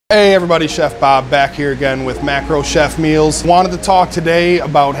Hey everybody, Chef Bob back here again with Macro Chef Meals. Wanted to talk today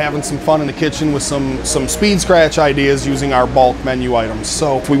about having some fun in the kitchen with some speed scratch ideas using our bulk menu items.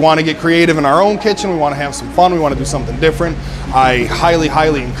 So if we want to get creative in our own kitchen, we want to have some fun, we want to do something different, I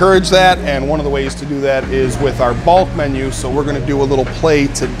highly encourage that, and one of the ways to do that is with our bulk menu. So we're going to do a little play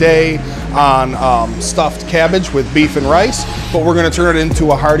today on stuffed cabbage with beef and rice, but we're going to turn it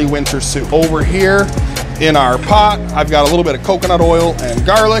into a hearty winter soup. Over here in our pot, I've got a little bit of coconut oil and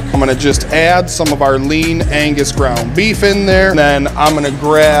garlic. I'm gonna just add some of our lean Angus ground beef in there. And then I'm gonna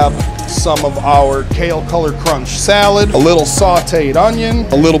grab some of our kale color crunch salad, a little sauteed onion,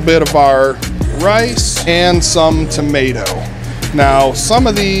 a little bit of our rice, and some tomato. Now, some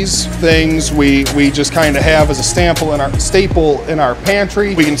of these things we just kind of have as a staple in our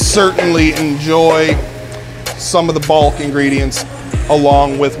pantry. We can certainly enjoy some of the bulk ingredients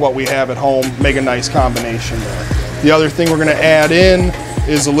along with what we have at home, make a nice combination there. The other thing we're gonna add in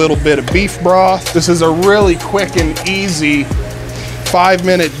is a little bit of beef broth. This is a really quick and easy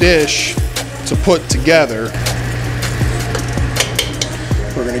 5-minute dish to put together.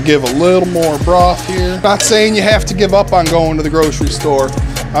 We're gonna give a little more broth here. Not saying you have to give up on going to the grocery store.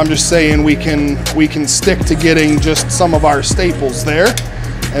 I'm just saying we can stick to getting just some of our staples there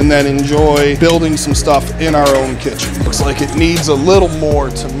and then enjoy building some stuff in our own kitchen. Looks like it needs a little more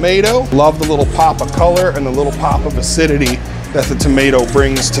tomato. Love the little pop of color and the little pop of acidity that the tomato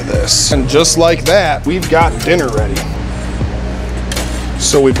brings to this. And just like that, we've got dinner ready.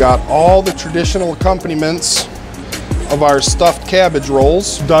 So we've got all the traditional accompaniments of our stuffed cabbage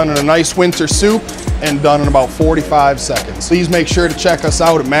rolls done in a nice winter soup and done in about 45 seconds. Please make sure to check us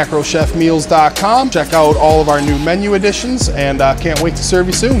out at macrochefmeals.com. Check out all of our new menu additions, and can't wait to serve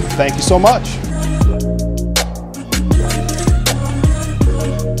you soon. Thank you so much.